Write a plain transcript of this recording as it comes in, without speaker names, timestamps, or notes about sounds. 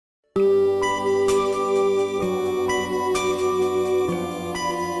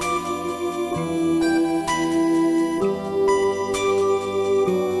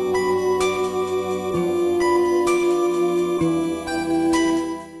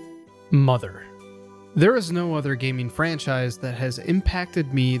Mother. There is no other gaming franchise that has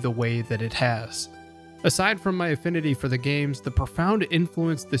impacted me the way that it has. Aside from my affinity for the games, the profound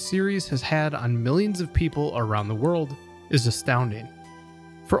influence the series has had on millions of people around the world is astounding.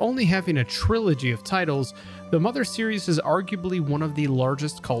 For only having a trilogy of titles, the Mother series is arguably one of the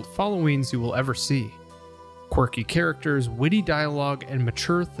largest cult followings you will ever see. Quirky characters, witty dialogue, and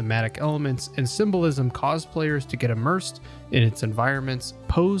mature thematic elements and symbolism cause players to get immersed in its environments,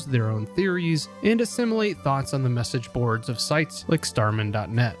 pose their own theories, and assimilate thoughts on the message boards of sites like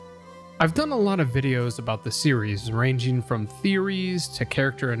starman.net. I've done a lot of videos about the series, ranging from theories to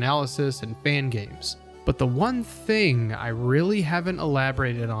character analysis and fan games, but the one thing I really haven't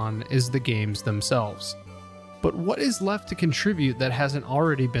elaborated on is the games themselves. But what is left to contribute that hasn't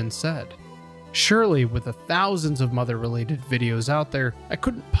already been said? Surely, with the thousands of Mother-related videos out there, I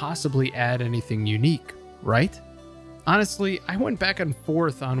couldn't possibly add anything unique, right? Honestly, I went back and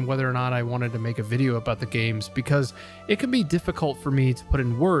forth on whether or not I wanted to make a video about the games because it can be difficult for me to put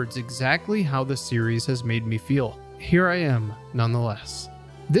in words exactly how the series has made me feel. Here I am, nonetheless.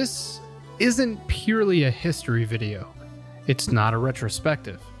 This isn't purely a history video. It's not a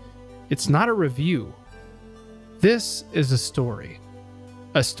retrospective. It's not a review. This is a story.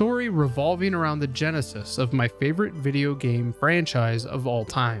 A story revolving around the genesis of my favorite video game franchise of all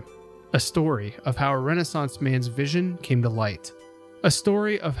time. A story of how a Renaissance man's vision came to light. A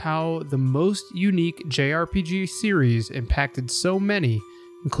story of how the most unique JRPG series impacted so many,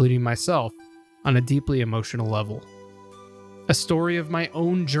 including myself, on a deeply emotional level. A story of my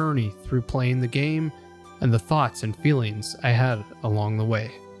own journey through playing the game and the thoughts and feelings I had along the way.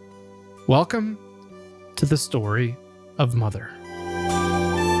 Welcome to the story of Mother.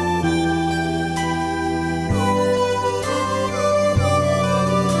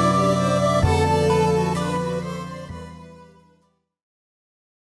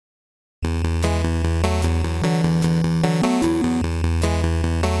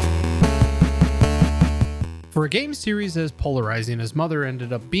 For a game series as polarizing as Mother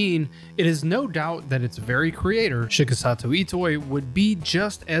ended up being, it is no doubt that its very creator, Shigesato Itoi, would be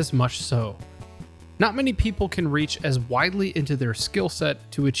just as much so. Not many people can reach as widely into their skill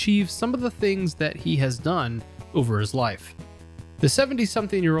set to achieve some of the things that he has done over his life. The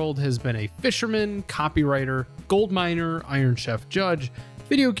 70-something-year-old has been a fisherman, copywriter, gold miner, Iron Chef judge,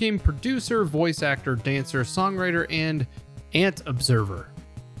 video game producer, voice actor, dancer, songwriter, and ant observer.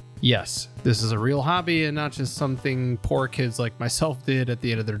 Yes, this is a real hobby and not just something poor kids like myself did at the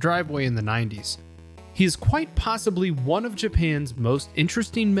end of their driveway in the 90s. He is quite possibly one of Japan's most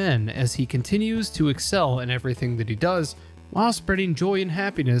interesting men as he continues to excel in everything that he does while spreading joy and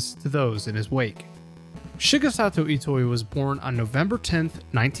happiness to those in his wake. Shigesato Itoi was born on November 10,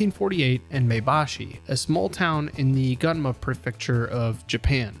 1948 in Maebashi, a small town in the Gunma prefecture of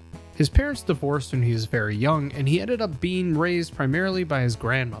Japan. His parents divorced when he was very young, and he ended up being raised primarily by his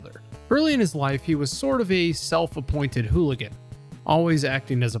grandmother. Early in his life, he was sort of a self-appointed hooligan, always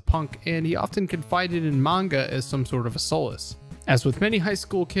acting as a punk, and he often confided in manga as some sort of a solace. As with many high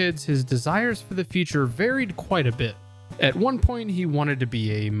school kids, his desires for the future varied quite a bit. At one point, he wanted to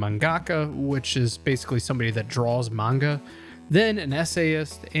be a mangaka, which is basically somebody that draws manga, then an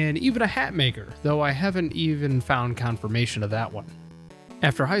essayist, and even a hat maker, though I haven't even found confirmation of that one.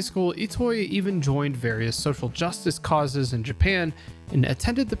 After high school, Itoi even joined various social justice causes in Japan and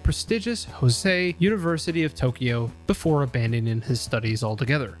attended the prestigious Hosei University of Tokyo before abandoning his studies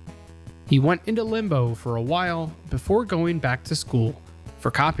altogether. He went into limbo for a while before going back to school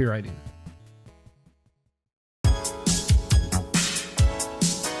for copywriting.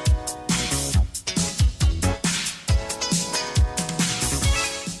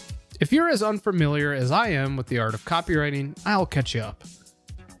 If you're as unfamiliar as I am with the art of copywriting, I'll catch you up.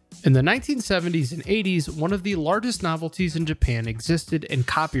 In the 1970s and 80s, one of the largest novelties in Japan existed in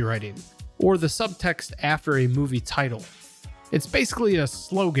copywriting, or the subtext after a movie title. It's basically a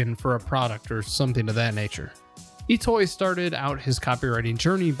slogan for a product or something of that nature. Itoi started out his copywriting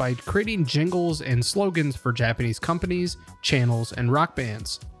journey by creating jingles and slogans for Japanese companies, channels, and rock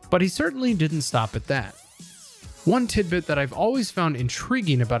bands, but he certainly didn't stop at that. One tidbit that I've always found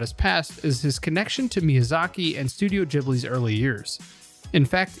intriguing about his past is his connection to Miyazaki and Studio Ghibli's early years. In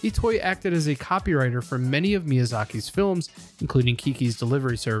fact, Itoi acted as a copywriter for many of Miyazaki's films, including Kiki's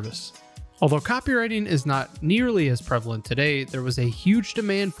Delivery Service. Although copywriting is not nearly as prevalent today, there was a huge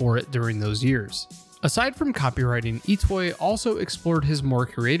demand for it during those years. Aside from copywriting, Itoi also explored his more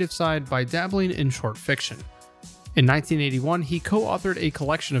creative side by dabbling in short fiction. In 1981, he co-authored a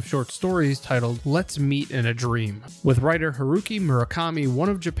collection of short stories titled Let's Meet in a Dream, with writer Haruki Murakami, one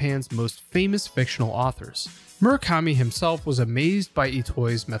of Japan's most famous fictional authors. Murakami himself was amazed by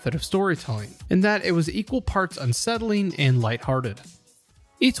Itoi's method of storytelling, in that it was equal parts unsettling and lighthearted.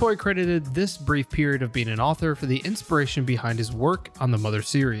 Itoi credited this brief period of being an author for the inspiration behind his work on the Mother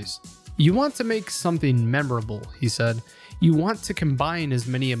series. "You want to make something memorable," he said. "You want to combine as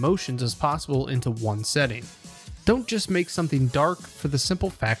many emotions as possible into one setting. Don't just make something dark for the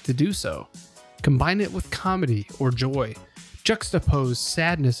simple fact to do so. Combine it with comedy or joy. Juxtapose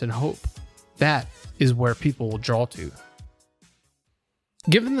sadness and hope. That is where people will draw to."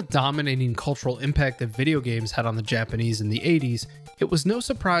 Given the dominating cultural impact that video games had on the Japanese in the 80s, it was no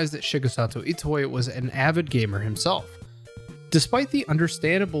surprise that Shigesato Itoi was an avid gamer himself. Despite the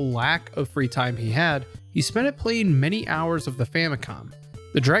understandable lack of free time he had, he spent it playing many hours of the Famicom,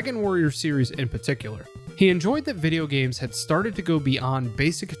 the Dragon Warrior series in particular. He enjoyed that video games had started to go beyond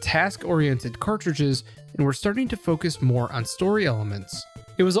basic task-oriented cartridges and were starting to focus more on story elements.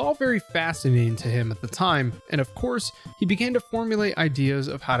 It was all very fascinating to him at the time, and of course, he began to formulate ideas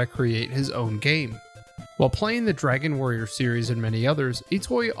of how to create his own game. While playing the Dragon Warrior series and many others,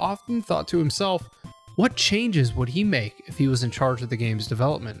 Itoi often thought to himself, what changes would he make if he was in charge of the game's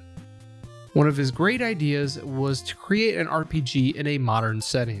development? One of his great ideas was to create an RPG in a modern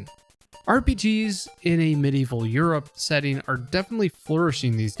setting. RPGs in a medieval Europe setting are definitely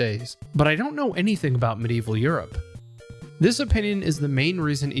flourishing these days, but I don't know anything about medieval Europe. This opinion is the main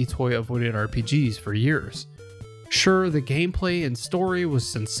reason Itoi avoided RPGs for years. Sure, the gameplay and story was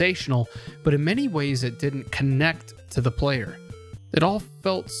sensational, but in many ways it didn't connect to the player. It all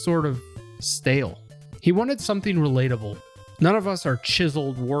felt sort of stale. He wanted something relatable. None of us are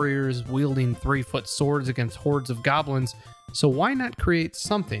chiseled warriors wielding 3-foot swords against hordes of goblins, so why not create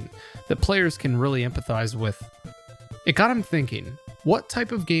something that players can really empathize with? It got him thinking, what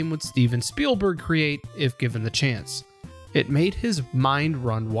type of game would Steven Spielberg create if given the chance? It made his mind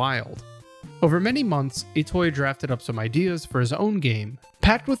run wild. Over many months, Itoi drafted up some ideas for his own game,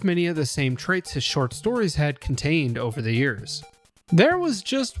 packed with many of the same traits his short stories had contained over the years. There was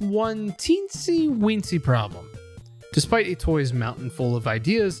just one teensy-weensy problem. Despite Itoi's mountain full of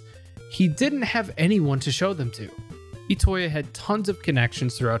ideas, he didn't have anyone to show them to. Itoi had tons of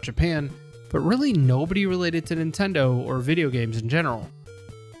connections throughout Japan, but really nobody related to Nintendo or video games in general.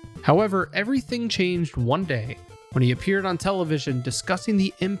 However, everything changed one day when he appeared on television discussing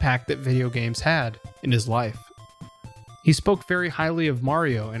the impact that video games had in his life. He spoke very highly of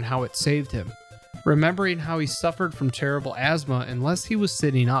Mario and how it saved him, remembering how he suffered from terrible asthma unless he was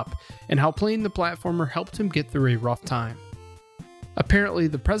sitting up, and how playing the platformer helped him get through a rough time. Apparently,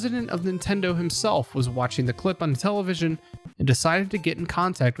 the president of Nintendo himself was watching the clip on television and decided to get in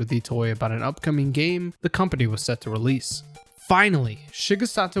contact with Itoi about an upcoming game the company was set to release. Finally,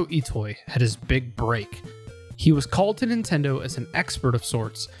 Shigesato Itoi had his big break. He was called to Nintendo as an expert of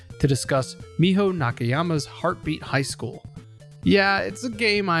sorts to discuss Miho Nakayama's Heartbeat High School. Yeah, it's a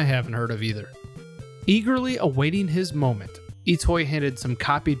game I haven't heard of either. Eagerly awaiting his moment, Itoi handed some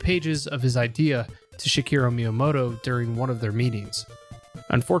copied pages of his idea to Shigeru Miyamoto during one of their meetings.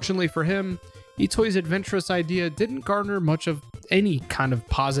 Unfortunately for him, Itoi's adventurous idea didn't garner much of any kind of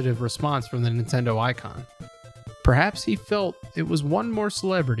positive response from the Nintendo icon. Perhaps he felt it was one more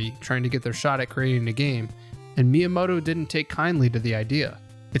celebrity trying to get their shot at creating a game, and Miyamoto didn't take kindly to the idea.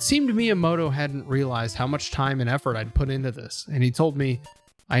 It seemed Miyamoto hadn't realized how much time and effort I'd put into this, and he told me,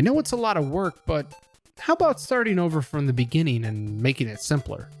 "I know it's a lot of work, but how about starting over from the beginning and making it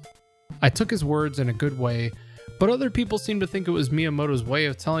simpler?" I took his words in a good way, but other people seemed to think it was Miyamoto's way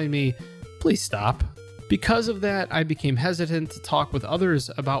of telling me, please stop. Because of that, I became hesitant to talk with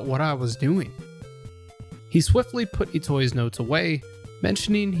others about what I was doing. He swiftly put Itoi's notes away,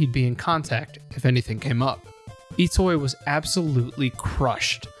 mentioning he'd be in contact if anything came up. Itoi was absolutely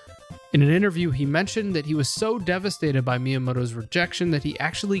crushed. In an interview, he mentioned that he was so devastated by Miyamoto's rejection that he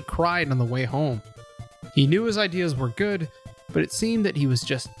actually cried on the way home. He knew his ideas were good, but it seemed that he was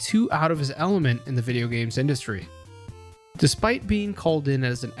just too out of his element in the video games industry. Despite being called in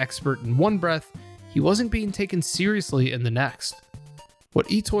as an expert in one breath, he wasn't being taken seriously in the next. What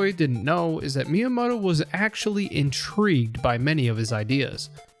Itoi didn't know is that Miyamoto was actually intrigued by many of his ideas.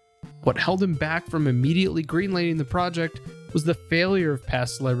 What held him back from immediately greenlighting the project was the failure of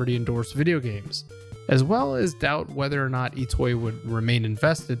past celebrity-endorsed video games, as well as doubt whether or not Itoi would remain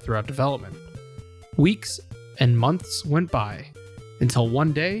invested throughout development. Weeks and months went by, until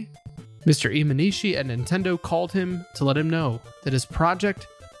one day, Mr. Imanishi at Nintendo called him to let him know that his project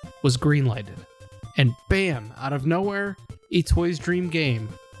was greenlighted. And bam, out of nowhere, Itoi's dream game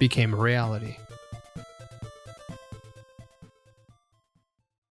became a reality.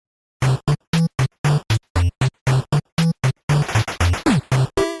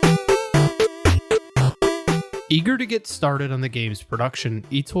 Eager to get started on the game's production,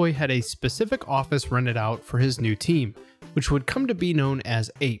 Itoi had a specific office rented out for his new team, which would come to be known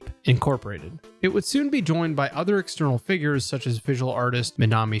as Ape Incorporated. It would soon be joined by other external figures such as visual artist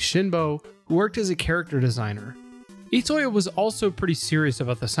Minami Shinbo, who worked as a character designer. Itoi was also pretty serious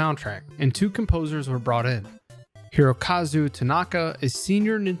about the soundtrack, and 2 composers were brought in. Hirokazu Tanaka, a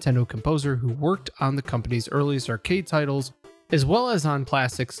senior Nintendo composer who worked on the company's earliest arcade titles, as well as on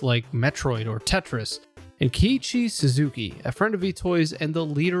classics like Metroid or Tetris, and Keiichi Suzuki, a friend of Itoi's and the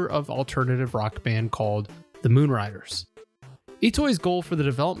leader of alternative rock band called the Moonriders. Itoi's goal for the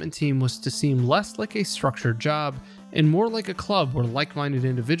development team was to seem less like a structured job and more like a club where like-minded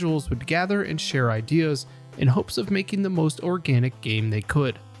individuals would gather and share ideas in hopes of making the most organic game they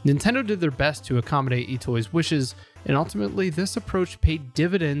could. Nintendo did their best to accommodate Itoi's wishes, and ultimately this approach paid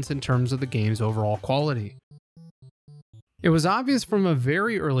dividends in terms of the game's overall quality. It was obvious from a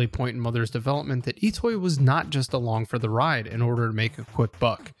very early point in Mother's development that Itoi was not just along for the ride in order to make a quick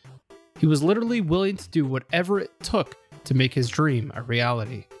buck. He was literally willing to do whatever it took to make his dream a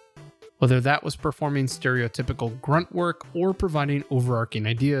reality. Whether that was performing stereotypical grunt work or providing overarching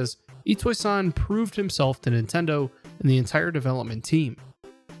ideas, Itoi-san proved himself to Nintendo and the entire development team.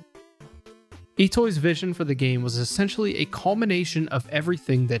 Itoi's vision for the game was essentially a culmination of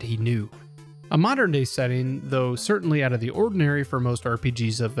everything that he knew. A modern-day setting, though certainly out of the ordinary for most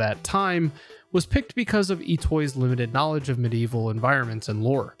RPGs of that time, was picked because of Itoi's limited knowledge of medieval environments and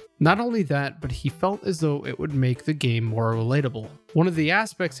lore. Not only that, but he felt as though it would make the game more relatable. One of the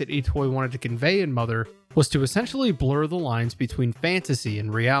aspects that Itoi wanted to convey in Mother was to essentially blur the lines between fantasy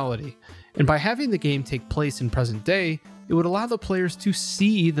and reality, and by having the game take place in present day, it would allow the players to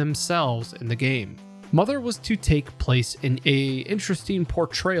see themselves in the game. Mother was to take place in an interesting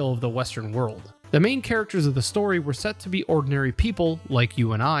portrayal of the Western world. The main characters of the story were set to be ordinary people like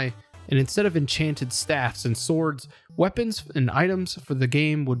you and I, and instead of enchanted staffs and swords, weapons and items for the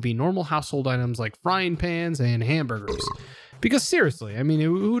game would be normal household items like frying pans and hamburgers. Because seriously, I mean,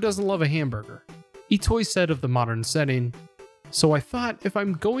 who doesn't love a hamburger? Itoi said of the modern setting, "So I thought if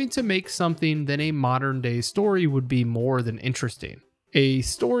I'm going to make something, then a modern day story would be more than interesting. A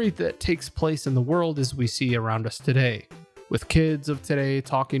story that takes place in the world as we see around us today, with kids of today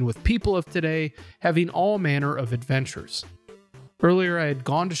talking with people of today, having all manner of adventures. Earlier I had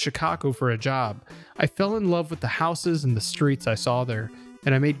gone to Chicago for a job. I fell in love with the houses and the streets I saw there,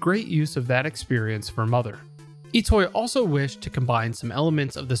 and I made great use of that experience for Mother." Itoi also wished to combine some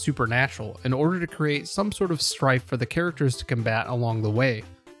elements of the supernatural in order to create some sort of strife for the characters to combat along the way,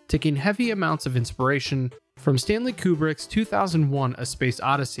 taking heavy amounts of inspiration from Stanley Kubrick's 2001 A Space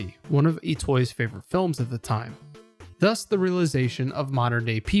Odyssey, one of Itoi's favorite films at the time. Thus the realization of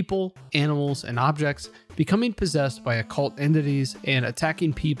modern-day people, animals, and objects becoming possessed by occult entities and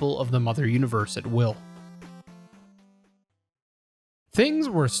attacking people of the Mother Universe at will. Things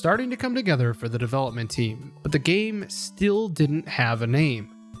were starting to come together for the development team, but the game still didn't have a name.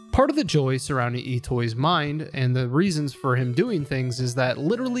 Part of the joy surrounding Itoi's mind and the reasons for him doing things is that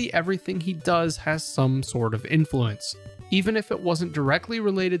literally everything he does has some sort of influence. Even if it wasn't directly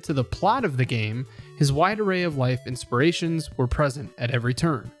related to the plot of the game, his wide array of life inspirations were present at every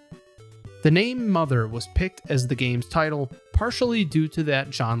turn. The name Mother was picked as the game's title, partially due to that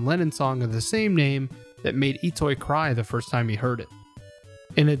John Lennon song of the same name that made Itoi cry the first time he heard it.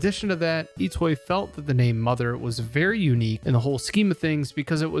 In addition to that, Itoi felt that the name Mother was very unique in the whole scheme of things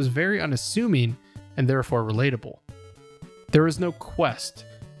because it was very unassuming and therefore relatable. There is no quest,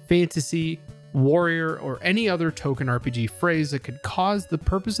 fantasy, warrior, or any other token RPG phrase that could cause the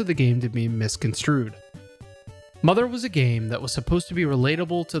purpose of the game to be misconstrued. Mother was a game that was supposed to be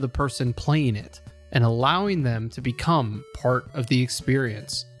relatable to the person playing it and allowing them to become part of the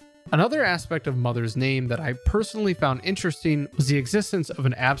experience. Another aspect of Mother's name that I personally found interesting was the existence of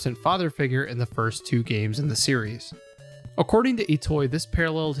an absent father figure in the first 2 games in the series. According to Itoi, this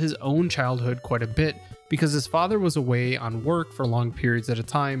paralleled his own childhood quite a bit because his father was away on work for long periods at a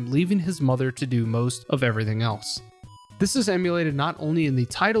time, leaving his mother to do most of everything else. This is emulated not only in the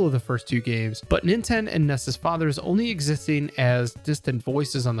title of the first 2 games, but Ninten and Ness's fathers only existing as distant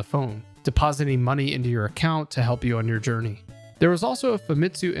voices on the phone, depositing money into your account to help you on your journey. There was also a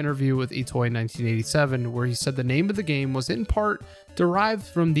Famitsu interview with Itoi in 1987 where he said the name of the game was in part derived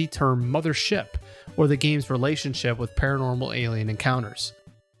from the term mothership, or the game's relationship with paranormal alien encounters.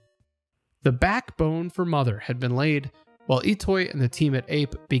 The backbone for Mother had been laid, while Itoi and the team at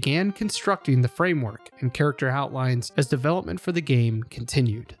Ape began constructing the framework and character outlines as development for the game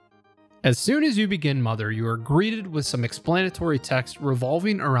continued. As soon as you begin Mother, you are greeted with some explanatory text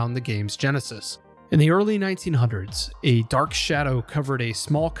revolving around the game's genesis, In the early 1900s, a dark shadow covered a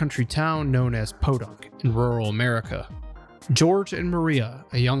small country town known as Podunk in rural America. George and Maria,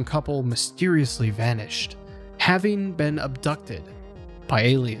 a young couple, mysteriously vanished, having been abducted by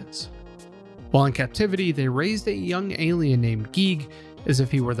aliens. While in captivity, they raised a young alien named Geeg as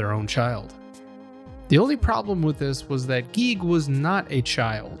if he were their own child. The only problem with this was that Geeg was not a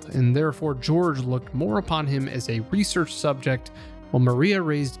child, and therefore George looked more upon him as a research subject, while Maria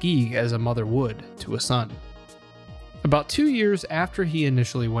raised Geeg as a mother would to a son. About 2 years after he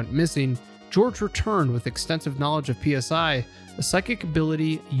initially went missing, George returned with extensive knowledge of PSI, a psychic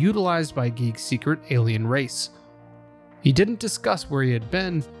ability utilized by Geeg's secret alien race. He didn't discuss where he had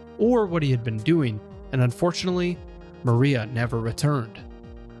been or what he had been doing, and unfortunately, Maria never returned.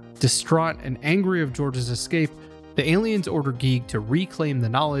 Distraught and angry of George's escape, the aliens order Geeg to reclaim the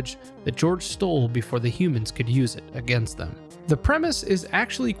knowledge that George stole before the humans could use it against them. The premise is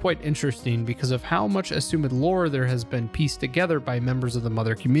actually quite interesting because of how much assumed lore there has been pieced together by members of the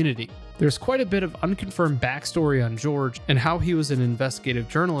Mother community. There's quite a bit of unconfirmed backstory on George and how he was an investigative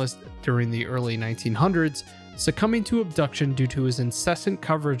journalist during the early 1900s, succumbing to abduction due to his incessant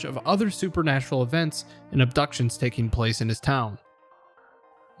coverage of other supernatural events and abductions taking place in his town.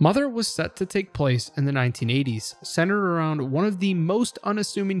 Mother was set to take place in the 1980s, centered around one of the most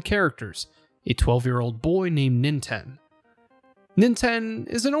unassuming characters, a 12-year-old boy named Ninten. Ninten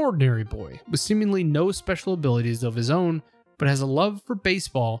is an ordinary boy with seemingly no special abilities of his own, but has a love for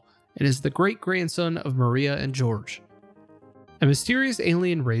baseball and is the great-grandson of Maria and George. A mysterious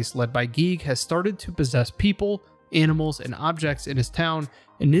alien race led by Geeg has started to possess people, animals, and objects in his town,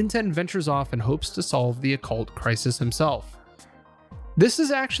 and Ninten ventures off in hopes to solve the occult crisis himself. This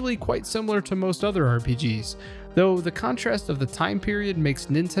is actually quite similar to most other RPGs, though the contrast of the time period makes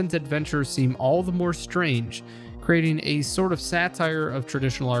Ninten's adventures seem all the more strange, creating a sort of satire of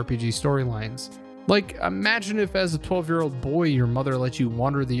traditional RPG storylines. Like, imagine if as a 12-year-old boy your mother let you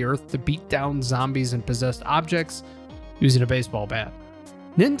wander the earth to beat down zombies and possessed objects using a baseball bat.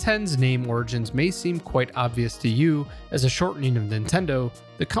 Ninten's name origins may seem quite obvious to you as a shortening of Nintendo,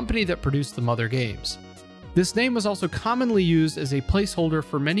 the company that produced the Mother games. This name was also commonly used as a placeholder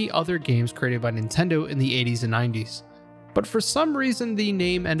for many other games created by Nintendo in the 80s and 90s, but for some reason the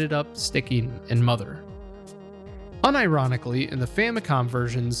name ended up sticking in Mother. Unironically, in the Famicom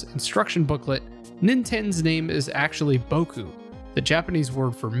version's instruction booklet, Ninten's name is actually Boku, the Japanese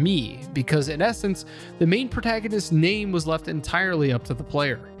word for me, because in essence, the main protagonist's name was left entirely up to the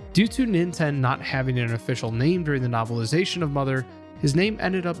player. Due to Ninten not having an official name during the novelization of Mother, his name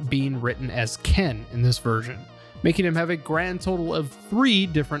ended up being written as Ken in this version, making him have a grand total of 3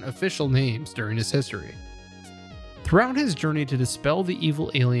 different official names during his history. Throughout his journey to dispel the evil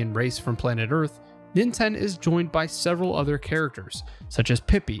alien race from planet Earth, Ninten is joined by several other characters, such as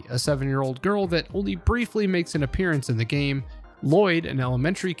Pippi, a 7-year-old girl that only briefly makes an appearance in the game, Lloyd, an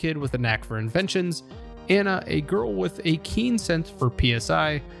elementary kid with a knack for inventions, Anna, a girl with a keen sense for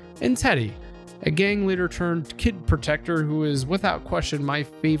PSI, and Teddy, a gang leader turned kid protector who is without question my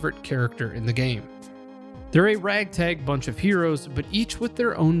favorite character in the game. They're a ragtag bunch of heroes, but each with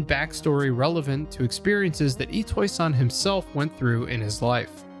their own backstory relevant to experiences that Itoi-san himself went through in his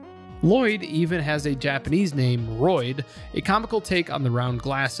life. Lloyd even has a Japanese name, Royd, a comical take on the round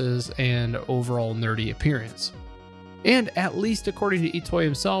glasses and overall nerdy appearance. And at least according to Itoi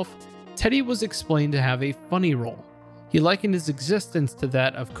himself, Teddy was explained to have a funny role. He likened his existence to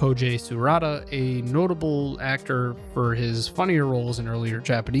that of Kojei Surata, a notable actor for his funnier roles in earlier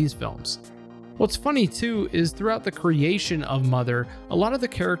Japanese films. What's funny too is throughout the creation of Mother, a lot of the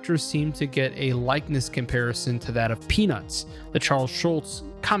characters seem to get a likeness comparison to that of Peanuts, the Charles Schulz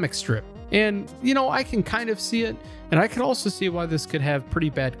comic strip. And, you know, I can kind of see it, and I can also see why this could have pretty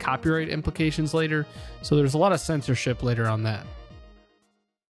bad copyright implications later, so there's a lot of censorship later on that.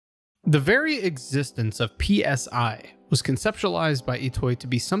 The very existence of PSI was conceptualized by Itoi to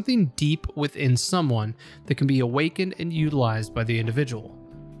be something deep within someone that can be awakened and utilized by the individual.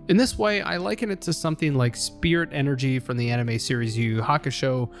 In this way, I liken it to something like spirit energy from the anime series Yu Yu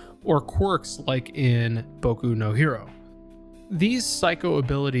Hakusho, or quirks like in Boku no Hero. These psycho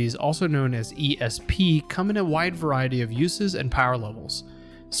abilities, also known as ESP, come in a wide variety of uses and power levels.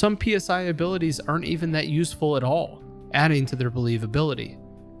 Some PSI abilities aren't even that useful at all, adding to their believability.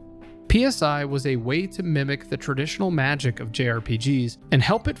 PSI was a way to mimic the traditional magic of JRPGs and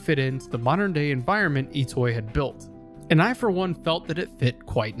help it fit into the modern day environment Itoi had built, and I for one felt that it fit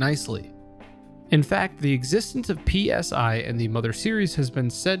quite nicely. In fact, the existence of PSI in the Mother series has been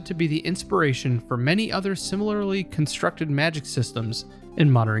said to be the inspiration for many other similarly constructed magic systems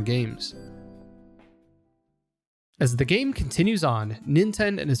in modern games. As the game continues on,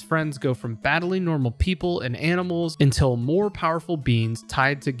 Nintendo and his friends go from battling normal people and animals until more powerful beings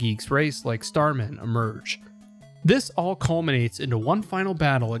tied to Geek's race like Starman emerge. This all culminates into one final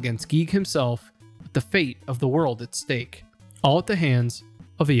battle against Geek himself, with the fate of the world at stake, all at the hands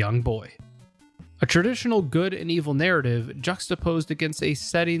of a young boy. A traditional good and evil narrative juxtaposed against a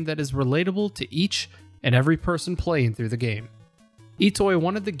setting that is relatable to each and every person playing through the game. Itoi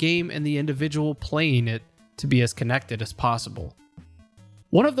wanted the game and the individual playing it to be as connected as possible.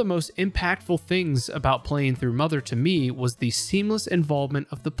 One of the most impactful things about playing through Mother to me was the seamless involvement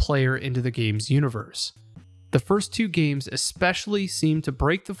of the player into the game's universe. The first two games especially seem to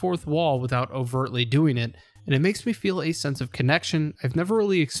break the fourth wall without overtly doing it, and it makes me feel a sense of connection I've never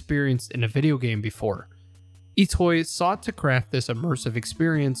really experienced in a video game before. Itoi sought to craft this immersive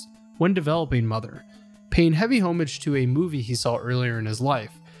experience when developing Mother, paying heavy homage to a movie he saw earlier in his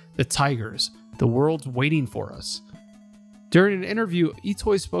life, The Tigers, The World's Waiting for Us. During an interview,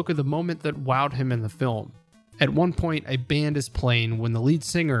 Itoi spoke of the moment that wowed him in the film. At one point, a band is playing when the lead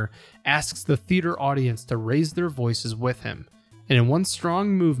singer asks the theater audience to raise their voices with him, and in one strong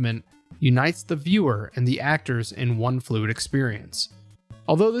movement, unites the viewer and the actors in one fluid experience.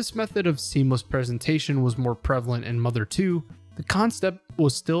 Although this method of seamless presentation was more prevalent in Mother 2, the concept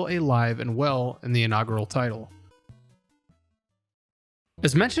was still alive and well in the inaugural title.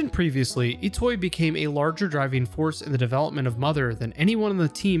 As mentioned previously, Itoi became a larger driving force in the development of Mother than anyone on the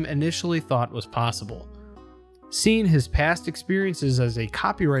team initially thought was possible. Seeing his past experiences as a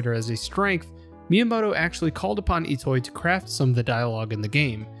copywriter as a strength, Miyamoto actually called upon Itoi to craft some of the dialogue in the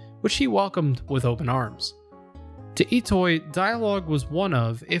game, which he welcomed with open arms. To Itoi, dialogue was one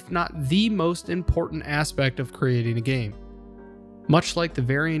of, if not the most important aspect of creating a game. Much like the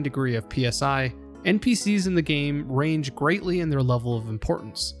varying degree of PSI, NPCs in the game range greatly in their level of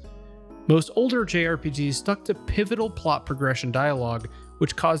importance. Most older JRPGs stuck to pivotal plot progression dialogue,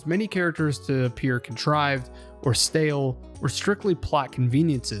 which caused many characters to appear contrived, or stale, or strictly plot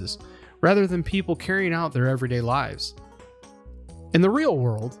conveniences, rather than people carrying out their everyday lives. In the real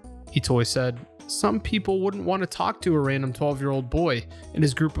world, Itoi said, some people wouldn't want to talk to a random 12-year-old boy and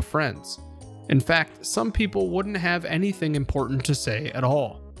his group of friends. In fact, some people wouldn't have anything important to say at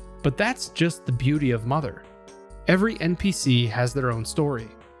all. But that's just the beauty of Mother. Every NPC has their own story.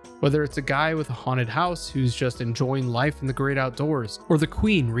 Whether it's a guy with a haunted house who's just enjoying life in the great outdoors, or the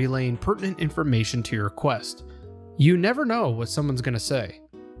queen relaying pertinent information to your quest. You never know what someone's gonna say.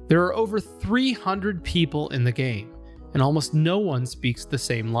 There are over 300 people in the game, and almost no one speaks the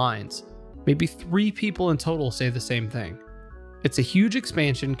same lines. Maybe 3 people in total say the same thing. It's a huge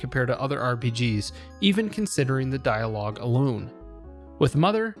expansion compared to other RPGs, even considering the dialogue alone. With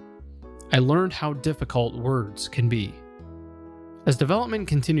Mother, I learned how difficult words can be. As development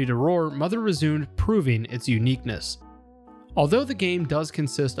continued to roar, Mother resumed proving its uniqueness. Although the game does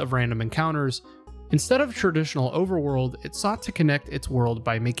consist of random encounters, instead of traditional overworld, it sought to connect its world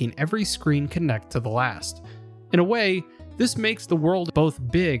by making every screen connect to the last. In a way, this makes the world both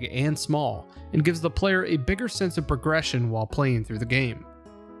big and small, and gives the player a bigger sense of progression while playing through the game.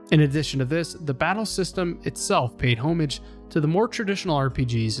 In addition to this, the battle system itself paid homage to the more traditional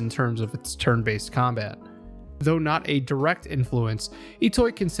RPGs in terms of its turn-based combat. Though not a direct influence,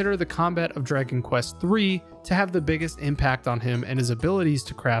 Itoi considered the combat of Dragon Quest III to have the biggest impact on him and his abilities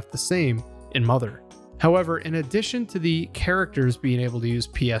to craft the same in Mother. However, in addition to the characters being able to use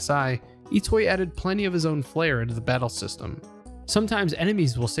PSI, Itoi added plenty of his own flair into the battle system. Sometimes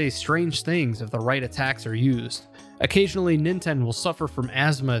enemies will say strange things if the right attacks are used. Occasionally, Nintendo will suffer from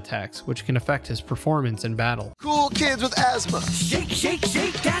asthma attacks, which can affect his performance in battle. Cool kids with asthma. Shake, shake,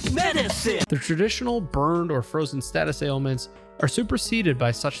 shake that medicine. The traditional burned or frozen status ailments are superseded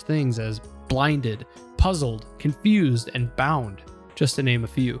by such things as blinded, puzzled, confused, and bound, just to name a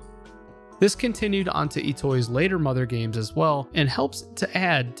few. This continued onto Itoi's later Mother games as well, and helps to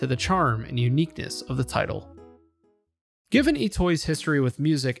add to the charm and uniqueness of the title. Given Itoi's history with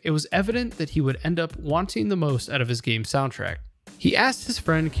music, it was evident that he would end up wanting the most out of his game soundtrack. He asked his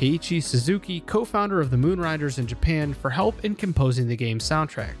friend Keiichi Suzuki, co-founder of the Moonriders in Japan, for help in composing the game's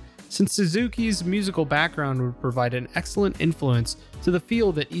soundtrack, since Suzuki's musical background would provide an excellent influence to the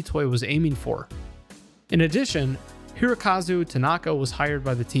feel that Itoi was aiming for. In addition, Hirokazu Tanaka was hired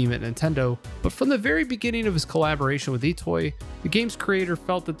by the team at Nintendo, but from the very beginning of his collaboration with Itoi, the game's creator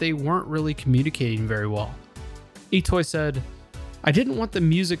felt that they weren't really communicating very well. Itoi said, "I didn't want the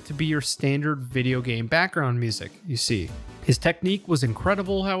music to be your standard video game background music, you see." His technique was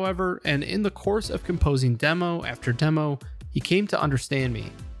incredible, however, and in the course of composing demo after demo, he came to understand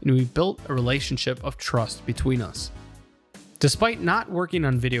me, and we built a relationship of trust between us. Despite not working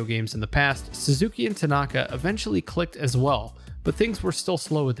on video games in the past, Suzuki and Tanaka eventually clicked as well, but things were still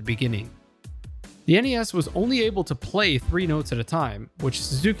slow at the beginning. The NES was only able to play 3 notes at a time, which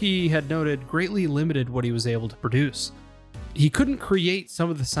Suzuki had noted greatly limited what he was able to produce. He couldn't create some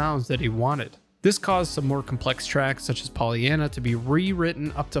of the sounds that he wanted. This caused some more complex tracks such as Pollyanna to be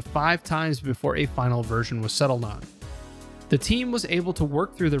rewritten up to 5 times before a final version was settled on. The team was able to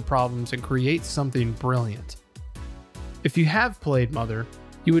work through their problems and create something brilliant. If you have played Mother,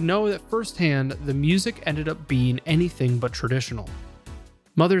 you would know that firsthand the music ended up being anything but traditional.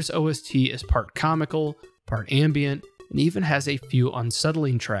 Mother's OST is part comical, part ambient, and even has a few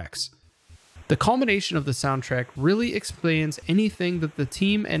unsettling tracks. The culmination of the soundtrack really explains anything that the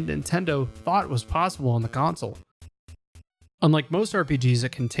team and Nintendo thought was possible on the console. Unlike most RPGs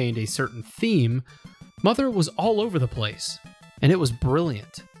that contained a certain theme, Mother was all over the place, and it was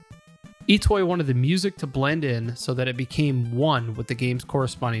brilliant. Itoi wanted the music to blend in so that it became one with the game's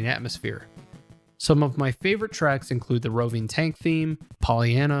corresponding atmosphere. Some of my favorite tracks include the roving tank theme,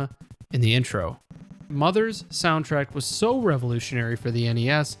 Pollyanna, and the intro. Mother's soundtrack was so revolutionary for the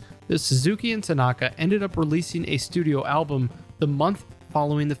NES that Suzuki and Tanaka ended up releasing a studio album the month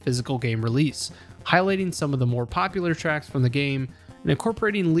following the physical game release, highlighting some of the more popular tracks from the game and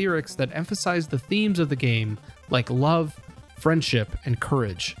incorporating lyrics that emphasize the themes of the game, like love, friendship, and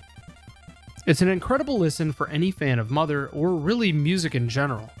courage. It's an incredible listen for any fan of Mother, or really music in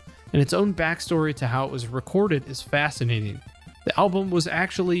general, and its own backstory to how it was recorded is fascinating. The album was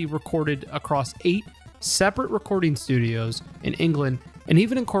actually recorded across 8 separate recording studios in England, and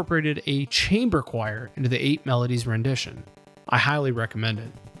even incorporated a chamber choir into the 8 Melodies rendition. I highly recommend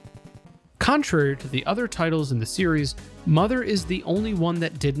it. Contrary to the other titles in the series, Mother is the only one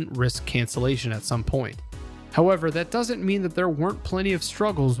that didn't risk cancellation at some point. However, that doesn't mean that there weren't plenty of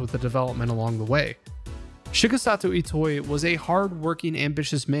struggles with the development along the way. Shigesato Itoi was a hard-working,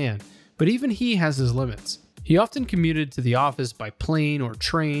 ambitious man, but even he has his limits. He often commuted to the office by plane or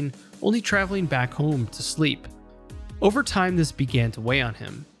train, only traveling back home to sleep. Over time, this began to weigh on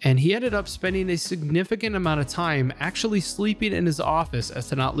him, and he ended up spending a significant amount of time actually sleeping in his office as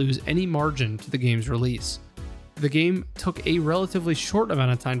to not lose any margin to the game's release. The game took a relatively short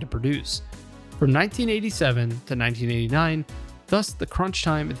amount of time to produce, from 1987 to 1989, thus the crunch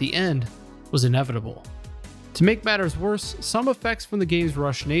time at the end was inevitable. To make matters worse, some effects from the game's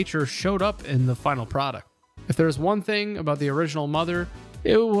rushed nature showed up in the final product. If there's one thing about the original Mother,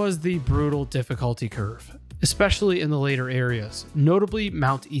 it was the brutal difficulty curve, especially in the later areas, notably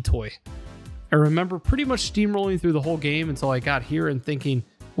Mount Itoi. I remember pretty much steamrolling through the whole game until I got here and thinking,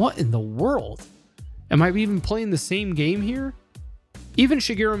 what in the world? Am I even playing the same game here? Even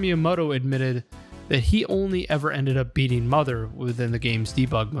Shigeru Miyamoto admitted that he only ever ended up beating Mother within the game's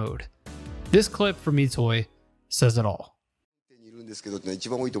debug mode. This clip from Itoi says it all. ですけどって一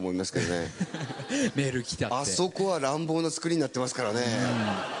番多いと思いますけどね。メール来たって。あそこは乱暴な作りになってますからね。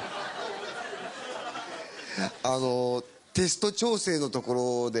テスト調整のと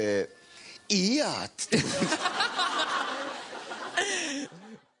ころでいいやっつって。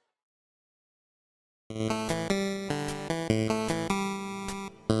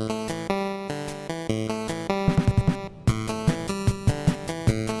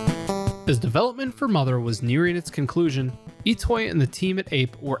As development for Mother was nearing its conclusion, Itoi and the team at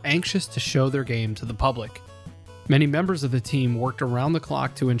Ape were anxious to show their game to the public. Many members of the team worked around the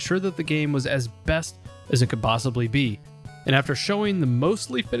clock to ensure that the game was as best as it could possibly be, and after showing the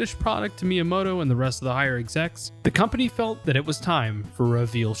mostly finished product to Miyamoto and the rest of the higher execs, the company felt that it was time for a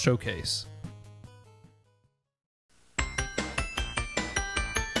reveal showcase.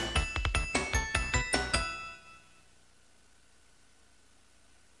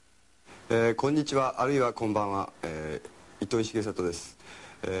「こんにちはあるいはこんばんは、糸井重里です、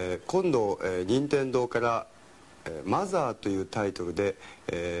今度、任天堂から「マザー」というタイトルで、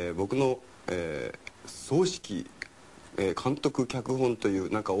僕の、総指揮、監督脚本とい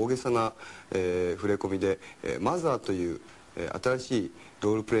うなんか大げさな、触れ込みで「マザー」という、新しい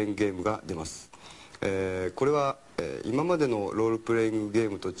ロールプレイングゲームが出ます、これは、今までのロールプレイングゲ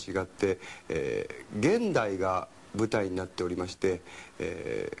ームと違って、現代が舞台になっておりまして、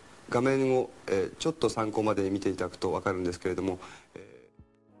画面を、ちょっと参考までに見ていただくと分かるんですけれども、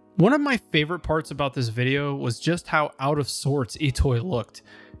One of my favorite parts about this video was just how out of sorts Itoi looked.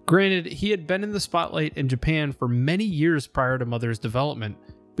 Granted, he had been in the spotlight in Japan for many years prior to Mother's development,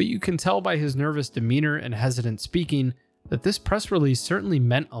 but you can tell by his nervous demeanor and hesitant speaking that this press release certainly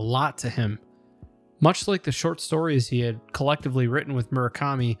meant a lot to him. Much like the short stories he had collectively written with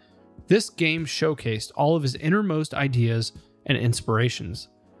Murakami, this game showcased all of his innermost ideas and inspirations.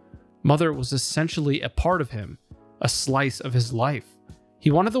 Mother was essentially a part of him, a slice of his life.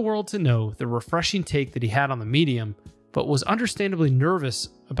 He wanted the world to know the refreshing take that he had on the medium, but was understandably nervous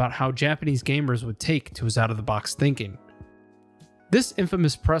about how Japanese gamers would take to his out-of-the-box thinking. This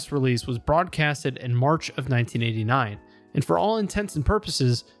infamous press release was broadcasted in March of 1989, and for all intents and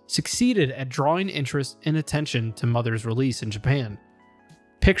purposes, succeeded at drawing interest and attention to Mother's release in Japan.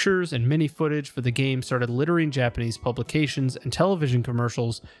 Pictures and mini footage for the game started littering Japanese publications and television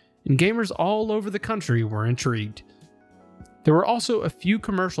commercials, and gamers all over the country were intrigued. There were also a few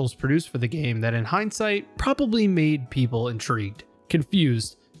commercials produced for the game that in hindsight probably made people intrigued,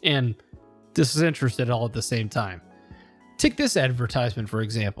 confused, and disinterested all at the same time. Take this advertisement for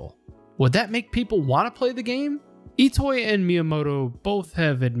example. Would that make people want to play the game? Itoi and Miyamoto both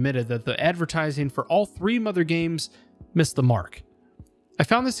have admitted that the advertising for all three Mother games missed the mark. I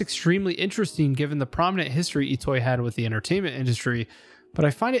found this extremely interesting given the prominent history Itoi had with the entertainment industry, but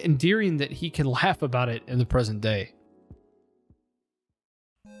I find it endearing that he can laugh about it in the present day.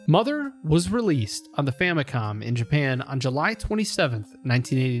 Mother was released on the Famicom in Japan on July 27,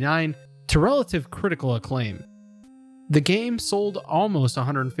 1989, to relative critical acclaim. The game sold almost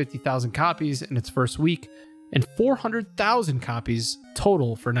 150,000 copies in its first week, and 400,000 copies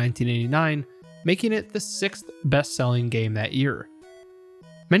total for 1989, making it the 6th best-selling game that year.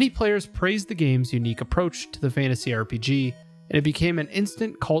 Many players praised the game's unique approach to the fantasy RPG, and it became an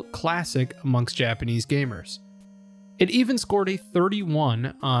instant cult classic amongst Japanese gamers. It even scored a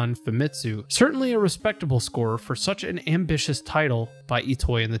 31 on Famitsu, certainly a respectable score for such an ambitious title by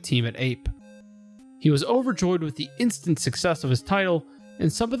Itoi and the team at Ape. He was overjoyed with the instant success of his title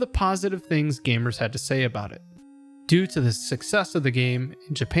and some of the positive things gamers had to say about it. Due to the success of the game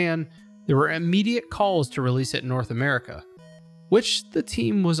in Japan, there were immediate calls to release it in North America, which the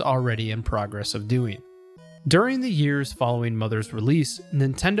team was already in progress of doing. During the years following Mother's release,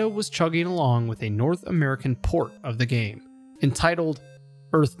 Nintendo was chugging along with a North American port of the game, entitled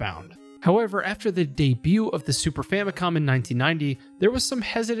Earthbound. However, after the debut of the Super Famicom in 1990, there was some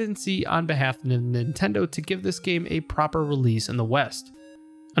hesitancy on behalf of Nintendo to give this game a proper release in the West.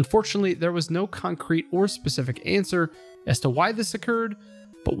 Unfortunately, there was no concrete or specific answer as to why this occurred,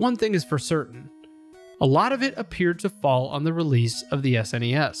 but one thing is for certain. A lot of it appeared to fall on the release of the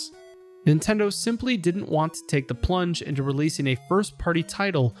SNES. Nintendo simply didn't want to take the plunge into releasing a first-party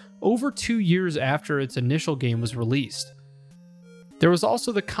title over 2 years after its initial game was released. There was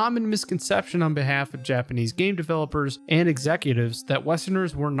also the common misconception on behalf of Japanese game developers and executives that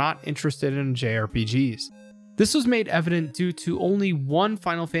Westerners were not interested in JRPGs. This was made evident due to only one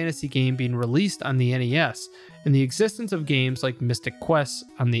Final Fantasy game being released on the NES and the existence of games like Mystic Quest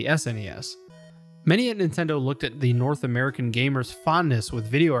on the SNES. Many at Nintendo looked at the North American gamers' fondness with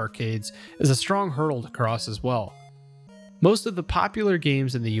video arcades as a strong hurdle to cross as well. Most of the popular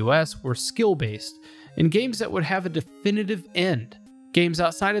games in the US were skill-based, and games that would have a definitive end. Games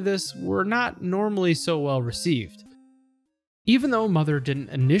outside of this were not normally so well received. Even though Mother didn't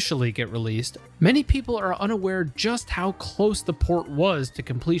initially get released, many people are unaware just how close the port was to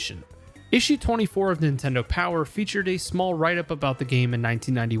completion. Issue 24 of Nintendo Power featured a small write-up about the game in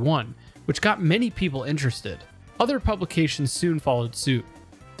 1991, which got many people interested. Other publications soon followed suit.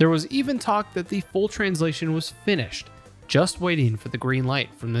 There was even talk that the full translation was finished, just waiting for the green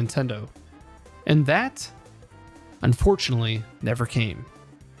light from Nintendo. And that, unfortunately, never came.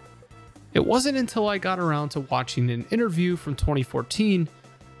 It wasn't until I got around to watching an interview from 2014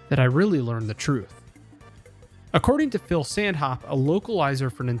 that I really learned the truth. According to Phil Sandhop, a localizer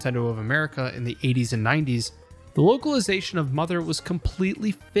for Nintendo of America in the 80s and 90s, the localization of Mother was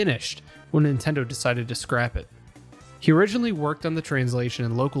completely finished when Nintendo decided to scrap it. He originally worked on the translation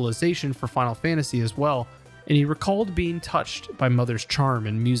and localization for Final Fantasy as well, and he recalled being touched by Mother's charm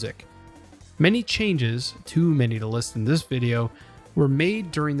and music. Many changes, too many to list in this video, were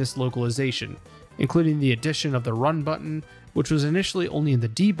made during this localization, including the addition of the run button, which was initially only in the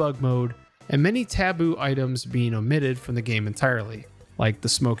debug mode, and many taboo items being omitted from the game entirely, like the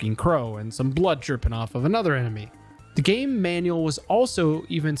smoking crow and some blood dripping off of another enemy. The game manual was also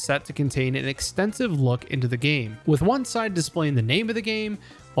even set to contain an extensive look into the game, with one side displaying the name of the game,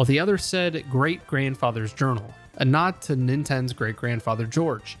 while the other said Great Grandfather's Journal, a nod to Nintendo's great-grandfather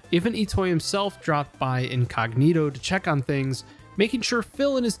George. Even Itoi himself dropped by incognito to check on things, making sure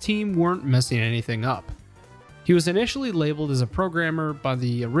Phil and his team weren't messing anything up. He was initially labeled as a programmer by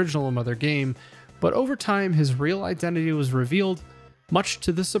the original Mother game, but over time his real identity was revealed, much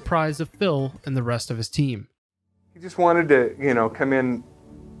to the surprise of Phil and the rest of his team. He just wanted to, come in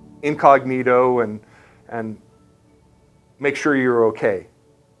incognito and make sure you're okay,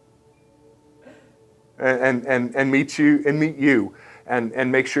 and meet you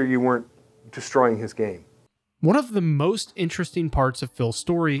and make sure you weren't destroying his game. One of the most interesting parts of Phil's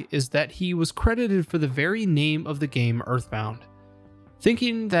story is that he was credited for the very name of the game, Earthbound.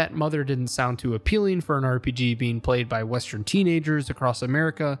 Thinking that Mother didn't sound too appealing for an RPG being played by Western teenagers across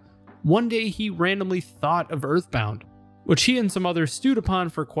America, one day he randomly thought of Earthbound, which he and some others stewed upon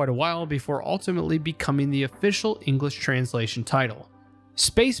for quite a while before ultimately becoming the official English translation title.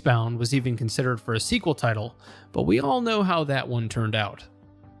 Spacebound was even considered for a sequel title, but we all know how that one turned out.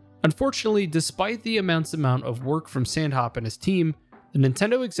 Unfortunately, despite the immense amount of work from Sandhop and his team, the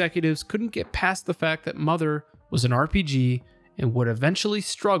Nintendo executives couldn't get past the fact that Mother was an RPG and would eventually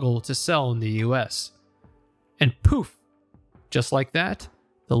struggle to sell in the US. And poof! Just like that,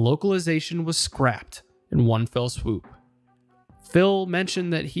 the localization was scrapped in one fell swoop. Phil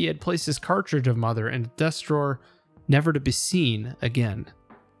mentioned that he had placed his cartridge of Mother in a desk drawer, never to be seen again.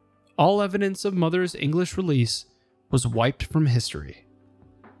 All evidence of Mother's English release was wiped from history.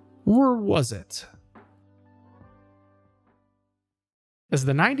 Or was it? As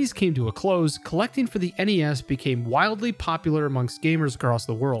the 90s came to a close, collecting for the NES became wildly popular amongst gamers across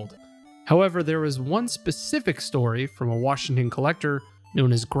the world. However, there was one specific story from a Washington collector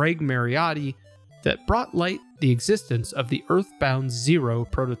known as Greg Mariotti that brought light the existence of the Earthbound Zero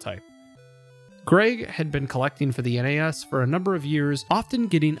prototype. Greg had been collecting for the NES for a number of years, often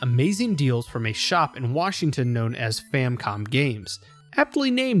getting amazing deals from a shop in Washington known as Famicom Games.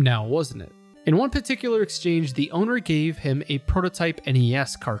 Aptly named now, wasn't it? In one particular exchange, the owner gave him a prototype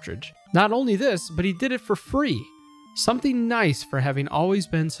NES cartridge. Not only this, but he did it for free. Something nice for having always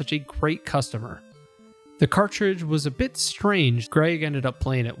been such a great customer. The cartridge was a bit strange. Greg ended up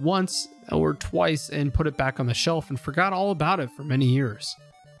playing it once or twice and put it back on the shelf and forgot all about it for many years.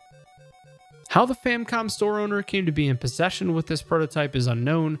 How the Famicom store owner came to be in possession with this prototype is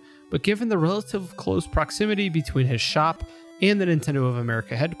unknown, but given the relative close proximity between his shop and the Nintendo of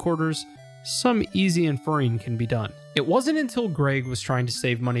America headquarters, some easy inferring can be done. It wasn't until Greg was trying to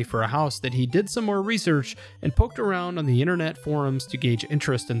save money for a house that he did some more research and poked around on the internet forums to gauge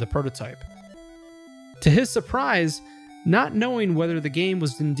interest in the prototype. To his surprise, not knowing whether the game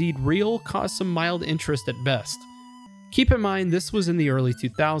was indeed real caused some mild interest at best. Keep in mind, this was in the early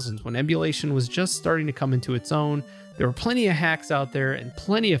 2000s when emulation was just starting to come into its own. There were plenty of hacks out there and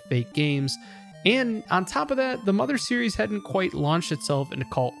plenty of fake games, and on top of that, the Mother series hadn't quite launched itself into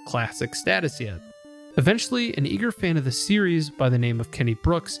cult classic status yet. Eventually, an eager fan of the series by the name of Kenny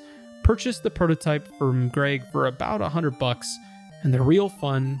Brooks purchased the prototype from Greg for about $100, and the real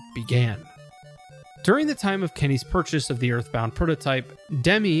fun began. During the time of Kenny's purchase of the Earthbound prototype,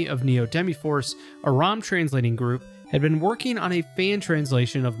 Demi of Neo Demiforce, a ROM translating group, had been working on a fan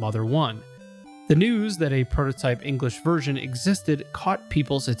translation of Mother 1. The news that a prototype English version existed caught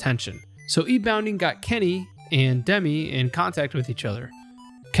people's attention, so eBounding got Kenny and Demi in contact with each other.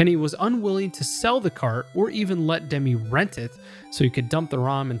 Kenny was unwilling to sell the cart or even let Demi rent it so he could dump the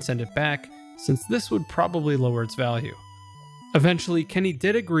ROM and send it back, since this would probably lower its value. Eventually, Kenny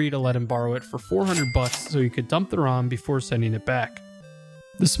did agree to let him borrow it for $400 so he could dump the ROM before sending it back.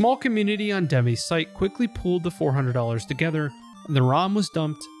 The small community on Demi's site quickly pulled the $400 together, and the ROM was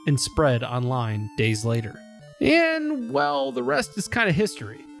dumped and spread online days later. And, well, the rest is kind of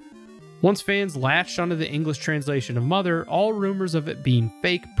history. Once fans latched onto the English translation of Mother, all rumors of it being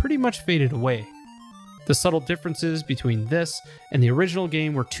fake pretty much faded away. The subtle differences between this and the original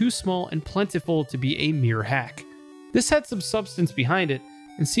game were too small and plentiful to be a mere hack. This had some substance behind it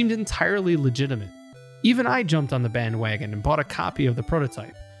and seemed entirely legitimate. Even I jumped on the bandwagon and bought a copy of the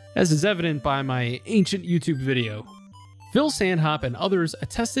prototype, as is evident by my ancient YouTube video. Phil Sandhop and others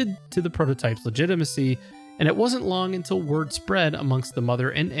attested to the prototype's legitimacy, and it wasn't long until word spread amongst the Mother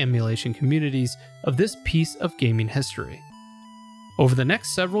and emulation communities of this piece of gaming history. Over the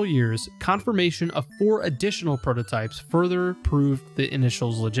next several years, confirmation of 4 additional prototypes further proved the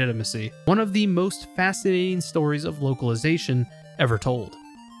initial's legitimacy, one of the most fascinating stories of localization ever told.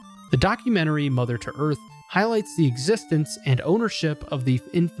 The documentary Mother to Earth highlights the existence and ownership of the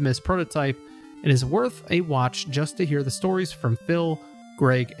infamous prototype and is worth a watch just to hear the stories from Phil,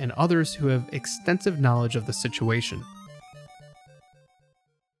 Greg, and others who have extensive knowledge of the situation.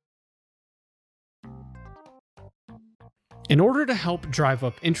 In order to help drive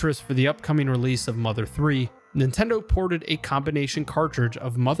up interest for the upcoming release of Mother 3, Nintendo ported a combination cartridge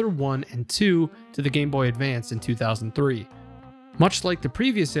of Mother 1 and 2 to the Game Boy Advance in 2003. Much like the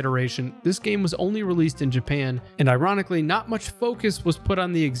previous iteration, this game was only released in Japan, and ironically, not much focus was put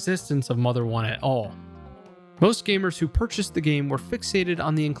on the existence of Mother 1 at all. Most gamers who purchased the game were fixated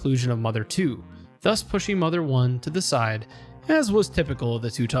on the inclusion of Mother 2, thus pushing Mother 1 to the side, as was typical of the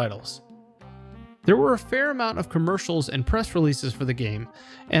two titles. There were a fair amount of commercials and press releases for the game,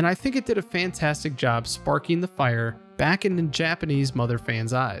 and I think it did a fantastic job sparking the fire back in the Japanese Mother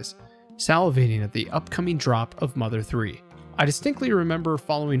fans' eyes, salivating at the upcoming drop of Mother 3. I distinctly remember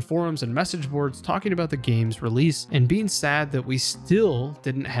following forums and message boards talking about the game's release and being sad that we still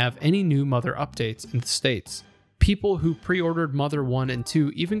didn't have any new Mother updates in the States. People who pre-ordered Mother 1 and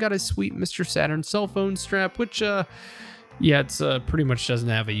 2 even got a sweet Mr. Saturn cell phone strap, which, it's pretty much doesn't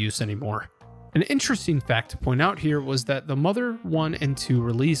have a use anymore. An interesting fact to point out here was that the Mother 1 and 2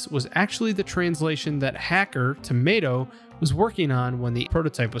 release was actually the translation that hacker Tomato was working on when the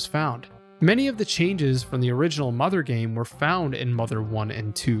prototype was found. Many of the changes from the original Mother game were found in Mother 1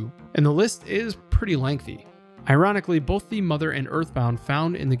 and 2, and the list is pretty lengthy. Ironically, both the Mother and Earthbound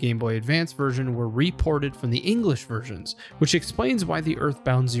found in the Game Boy Advance version were reported from the English versions, which explains why the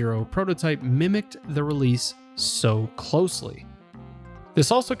Earthbound Zero prototype mimicked the release so closely. This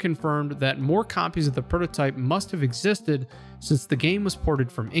also confirmed that more copies of the prototype must have existed since the game was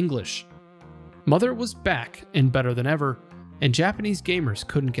ported from English. Mother was back and better than ever, and Japanese gamers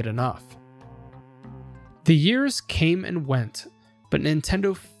couldn't get enough. The years came and went, but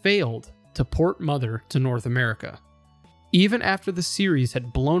Nintendo failed to port Mother to North America. Even after the series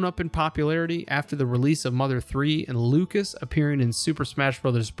had blown up in popularity after the release of Mother 3 and Lucas appearing in Super Smash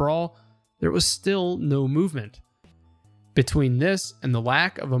Bros. Brawl, there was still no movement. Between this and the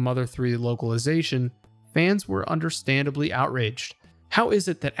lack of a Mother 3 localization, fans were understandably outraged. How is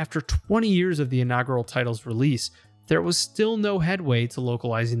it that after 20 years of the inaugural title's release, there was still no headway to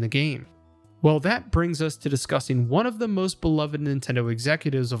localizing the game? Well, that brings us to discussing one of the most beloved Nintendo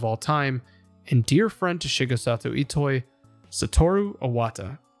executives of all time, and dear friend to Shigesato Itoi, Satoru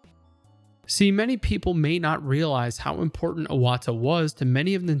Iwata. See, many people may not realize how important Iwata was to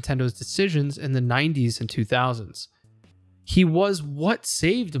many of Nintendo's decisions in the 90s and 2000s. He was what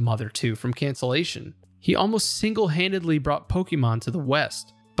saved Mother 2 from cancellation. He almost single-handedly brought Pokemon to the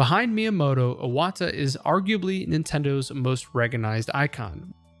West. Behind Miyamoto, Iwata is arguably Nintendo's most recognized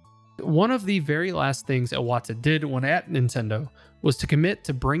icon. One of the very last things Iwata did when at Nintendo was to commit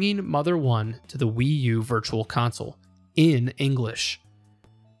to bringing Mother 1 to the Wii U Virtual Console, in English.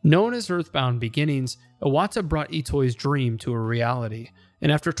 Known as Earthbound Beginnings, Iwata brought Itoi's dream to a reality,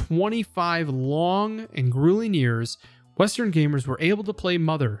 and after 25 long and grueling years, Western gamers were able to play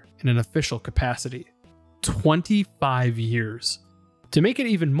Mother in an official capacity. 25 years. To make it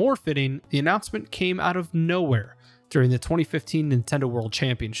even more fitting, the announcement came out of nowhere during the 2015 Nintendo World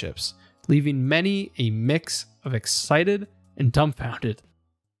Championships, leaving many a mix of excited and dumbfounded.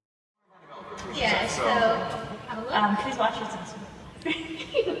 Yeah, so please watch your sense.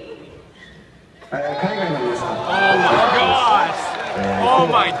 Oh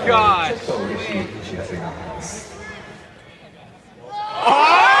my gosh! Oh my gosh!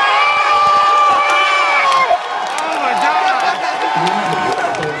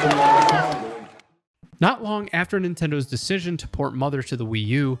 Not long after Nintendo's decision to port Mother to the Wii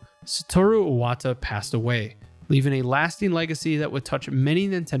U, Satoru Iwata passed away, leaving a lasting legacy that would touch many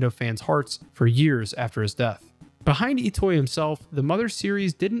Nintendo fans' hearts for years after his death. Behind Itoi himself, the Mother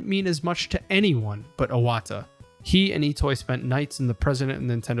series didn't mean as much to anyone but Iwata. He and Itoi spent nights in the president of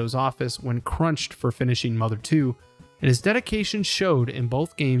Nintendo's office when crunched for finishing Mother 2, and his dedication showed in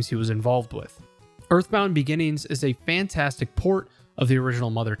both games he was involved with. Earthbound Beginnings is a fantastic port of the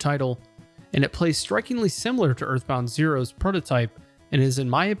original Mother title, and it plays strikingly similar to Earthbound Zero's prototype and is, in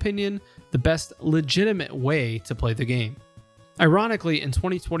my opinion, the best legitimate way to play the game. Ironically, in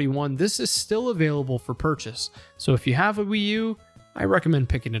 2021, this is still available for purchase, so if you have a Wii U, I recommend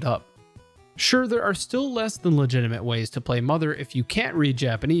picking it up. Sure, there are still less than legitimate ways to play Mother if you can't read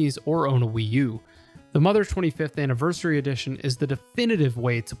Japanese or own a Wii U. The Mother 25th Anniversary Edition is the definitive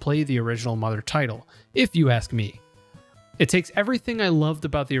way to play the original Mother title, if you ask me. It takes everything I loved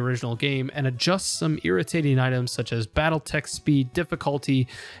about the original game and adjusts some irritating items such as BattleTech speed, difficulty,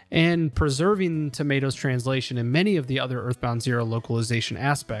 and preserving Tomato's translation and many of the other Earthbound Zero localization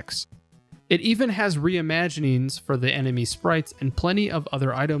aspects. It even has reimaginings for the enemy sprites and plenty of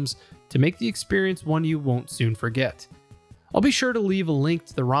other items to make the experience one you won't soon forget. I'll be sure to leave a link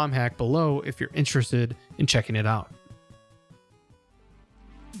to the ROM hack below if you're interested in checking it out.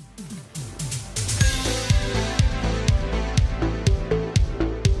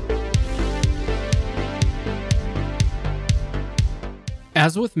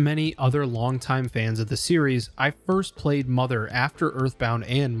 As with many other longtime fans of the series, I first played Mother after Earthbound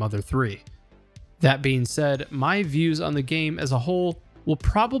and Mother 3. That being said, my views on the game as a whole will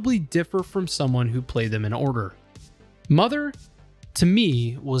probably differ from someone who played them in order. Mother, to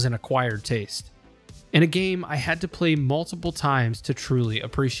me, was an acquired taste, and a game I had to play multiple times to truly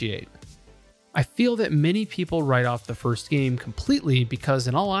appreciate. I feel that many people write off the first game completely because,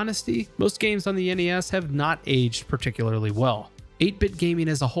 in all honesty, most games on the NES have not aged particularly well. 8-bit gaming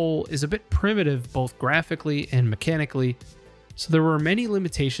as a whole is a bit primitive both graphically and mechanically, so there were many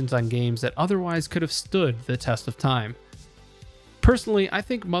limitations on games that otherwise could have stood the test of time. Personally, I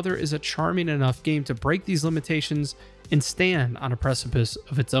think Mother is a charming enough game to break these limitations and stand on a precipice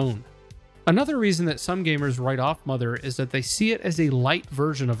of its own. Another reason that some gamers write off Mother is that they see it as a light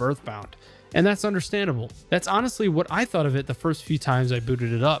version of Earthbound. And that's understandable. That's honestly what I thought of it the first few times I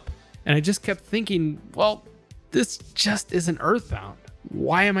booted it up. And I just kept thinking, well, this just isn't Earthbound.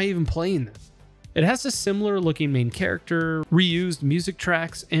 Why am I even playing this? It has a similar looking main character, reused music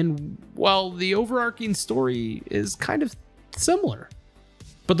tracks, and, well, the overarching story is kind of similar.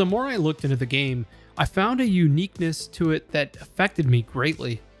 But the more I looked into the game, I found a uniqueness to it that affected me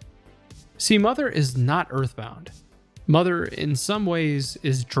greatly. See, Mother is not Earthbound. Mother, in some ways,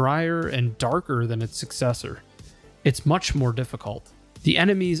 is drier and darker than its successor. It's much more difficult. The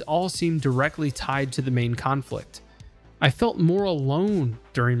enemies all seem directly tied to the main conflict. I felt more alone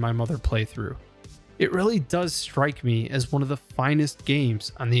during my Mother playthrough. It really does strike me as one of the finest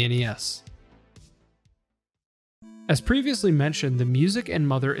games on the NES. As previously mentioned, the music in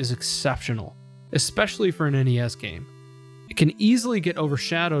Mother is exceptional, especially for an NES game. It can easily get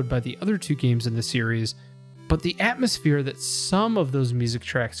overshadowed by the other two games in the series, but the atmosphere that some of those music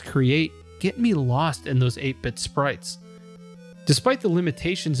tracks create get me lost in those 8-bit sprites. Despite the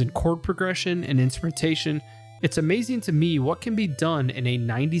limitations in chord progression and instrumentation, it's amazing to me what can be done in a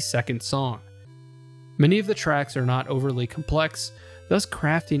 90-second song. Many of the tracks are not overly complex, thus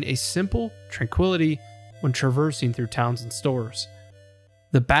crafting a simple tranquility when traversing through towns and stores.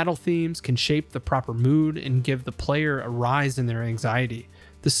 The battle themes can shape the proper mood and give the player a rise in their anxiety.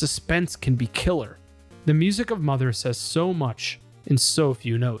 The suspense can be killer. The music of Mother says so much in so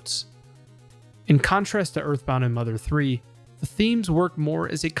few notes. In contrast to Earthbound and Mother 3, the themes work more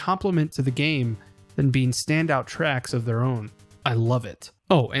as a complement to the game than being standout tracks of their own. I love it.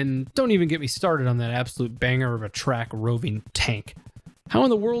 Oh, and don't even get me started on that absolute banger of a track, Roving Tank. How in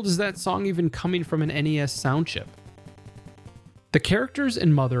the world is that song even coming from an NES sound chip? The characters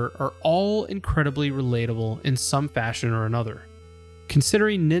in Mother are all incredibly relatable in some fashion or another.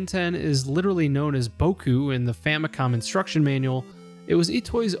 Considering Ninten is literally known as Boku in the Famicom instruction manual, it was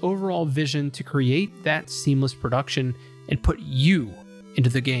Itoi's overall vision to create that seamless production and put you into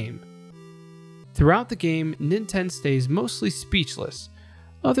the game. Throughout the game, Ninten stays mostly speechless,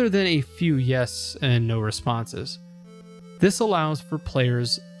 other than a few yes and no responses. This allows for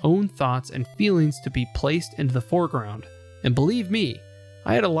players' own thoughts and feelings to be placed into the foreground, and believe me,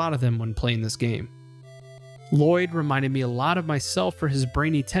 I had a lot of them when playing this game. Lloyd reminded me a lot of myself for his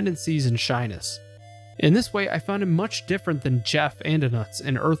brainy tendencies and shyness. In this way, I found him much different than Jeff Andonuts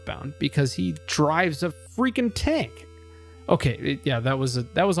in Earthbound because he drives a freaking tank. Okay, yeah, that was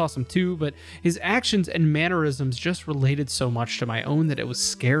awesome too, but his actions and mannerisms just related so much to my own that it was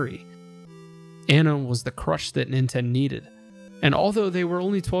scary. Anna was the crush that Ninten needed, and although they were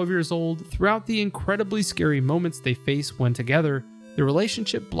only 12 years old, throughout the incredibly scary moments they faced when together, the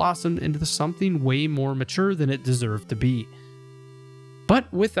relationship blossomed into something way more mature than it deserved to be.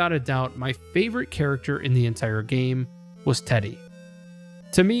 But without a doubt, my favorite character in the entire game was Teddy.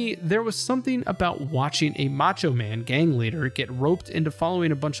 To me, there was something about watching a macho man gang leader get roped into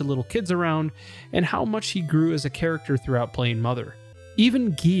following a bunch of little kids around, and how much he grew as a character throughout playing Mother.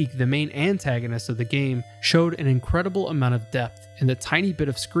 Even Geek, the main antagonist of the game, showed an incredible amount of depth in the tiny bit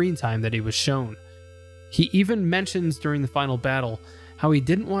of screen time that he was shown. He even mentions during the final battle how he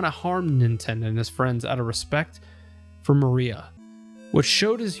didn't want to harm Ninten and his friends out of respect for Maria, which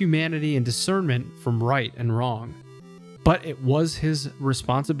showed his humanity and discernment from right and wrong. But it was his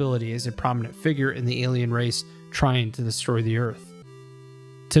responsibility as a prominent figure in the alien race trying to destroy the Earth.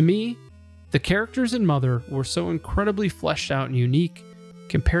 To me, the characters in Mother were so incredibly fleshed out and unique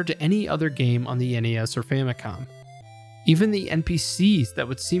compared to any other game on the NES or Famicom. Even the NPCs that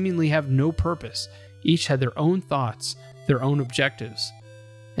would seemingly have no purpose each had their own thoughts, their own objectives,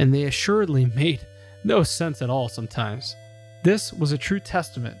 and they assuredly made no sense at all sometimes. This was a true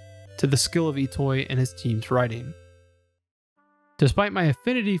testament to the skill of Itoi and his team's writing. Despite my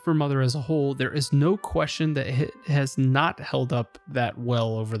affinity for Mother as a whole, there is no question that it has not held up that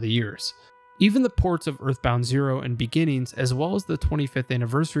well over the years. Even the ports of Earthbound 0 and Beginnings, as well as the 25th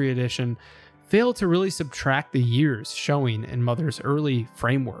Anniversary Edition, fail to really subtract the years showing in Mother's early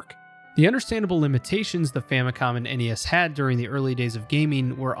framework. The understandable limitations the Famicom and NES had during the early days of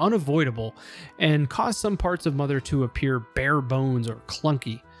gaming were unavoidable and caused some parts of Mother to appear bare bones or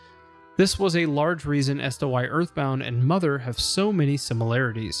clunky. This was a large reason as to why Earthbound and Mother have so many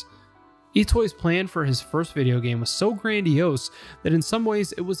similarities. Itoi's plan for his first video game was so grandiose that in some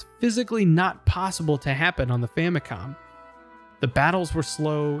ways it was physically not possible to happen on the Famicom. The battles were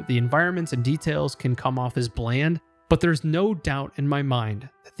slow, the environments and details can come off as bland, but there's no doubt in my mind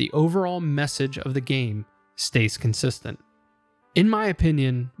that the overall message of the game stays consistent. In my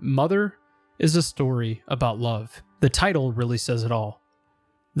opinion, Mother is a story about love. The title really says it all.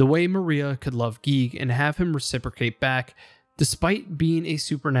 The way Maria could love Geek and have him reciprocate back, despite being a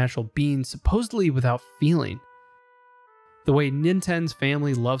supernatural being supposedly without feeling. The way Ninten's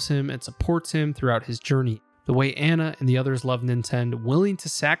family loves him and supports him throughout his journey. The way Anna and the others love Ninten, willing to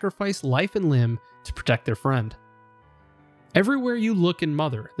sacrifice life and limb to protect their friend. Everywhere you look in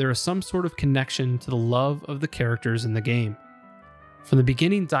Mother, there is some sort of connection to the love of the characters in the game. From the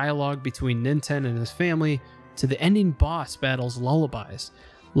beginning dialogue between Ninten and his family, to the ending boss battles lullabies,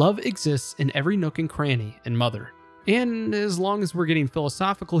 love exists in every nook and cranny in Mother. And as long as we're getting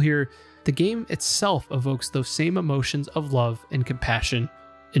philosophical here, the game itself evokes those same emotions of love and compassion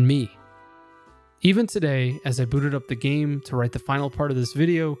in me. Even today, as I booted up the game to write the final part of this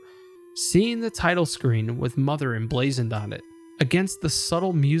video, seeing the title screen with Mother emblazoned on it, against the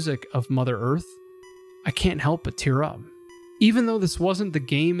subtle music of Mother Earth, I can't help but tear up. Even though this wasn't the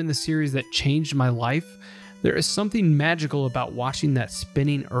game in the series that changed my life, there is something magical about watching that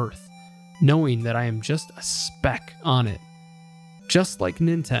spinning Earth, knowing that I am just a speck on it. Just like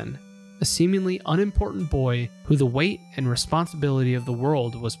Ninten, a seemingly unimportant boy who the weight and responsibility of the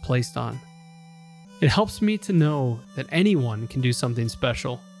world was placed on. It helps me to know that anyone can do something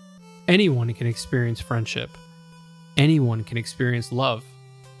special. Anyone can experience friendship. Anyone can experience love.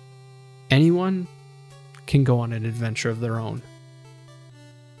 Anyone can go on an adventure of their own.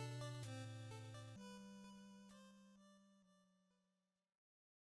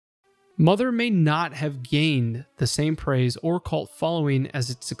 Mother may not have gained the same praise or cult following as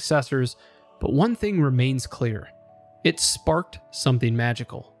its successors, but one thing remains clear. It sparked something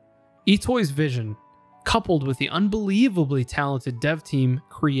magical. Itoi's vision, coupled with the unbelievably talented dev team,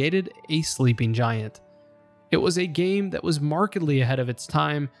 created a sleeping giant. It was a game that was markedly ahead of its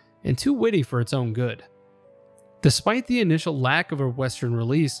time and too witty for its own good. Despite the initial lack of a Western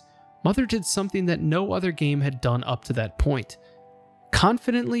release, Mother did something that no other game had done up to that point.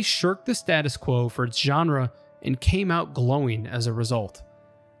 Confidently shirked the status quo for its genre and came out glowing as a result.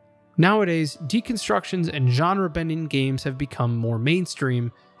 Nowadays, deconstructions and genre-bending games have become more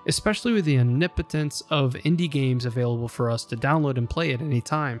mainstream, especially with the omnipotence of indie games available for us to download and play at any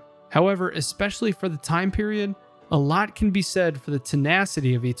time. However, especially for the time period, a lot can be said for the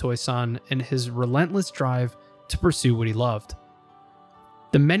tenacity of Itoi-san and his relentless drive to pursue what he loved.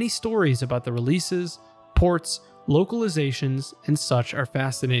 The many stories about the releases, ports, localizations, and such are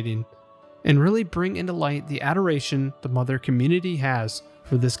fascinating, and really bring into light the adoration the Mother community has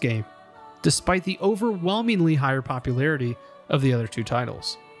for this game, despite the overwhelmingly higher popularity of the other two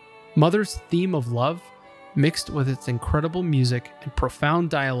titles. Mother's theme of love, mixed with its incredible music and profound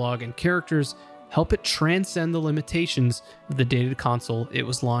dialogue and characters, help it transcend the limitations of the dated console it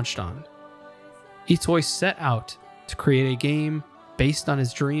was launched on. Itoi set out to create a game based on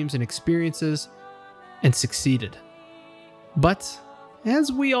his dreams and experiences, and succeeded. But,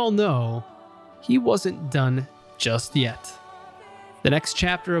 as we all know, he wasn't done just yet. The next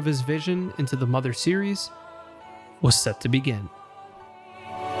chapter of his vision into the Mother series was set to begin.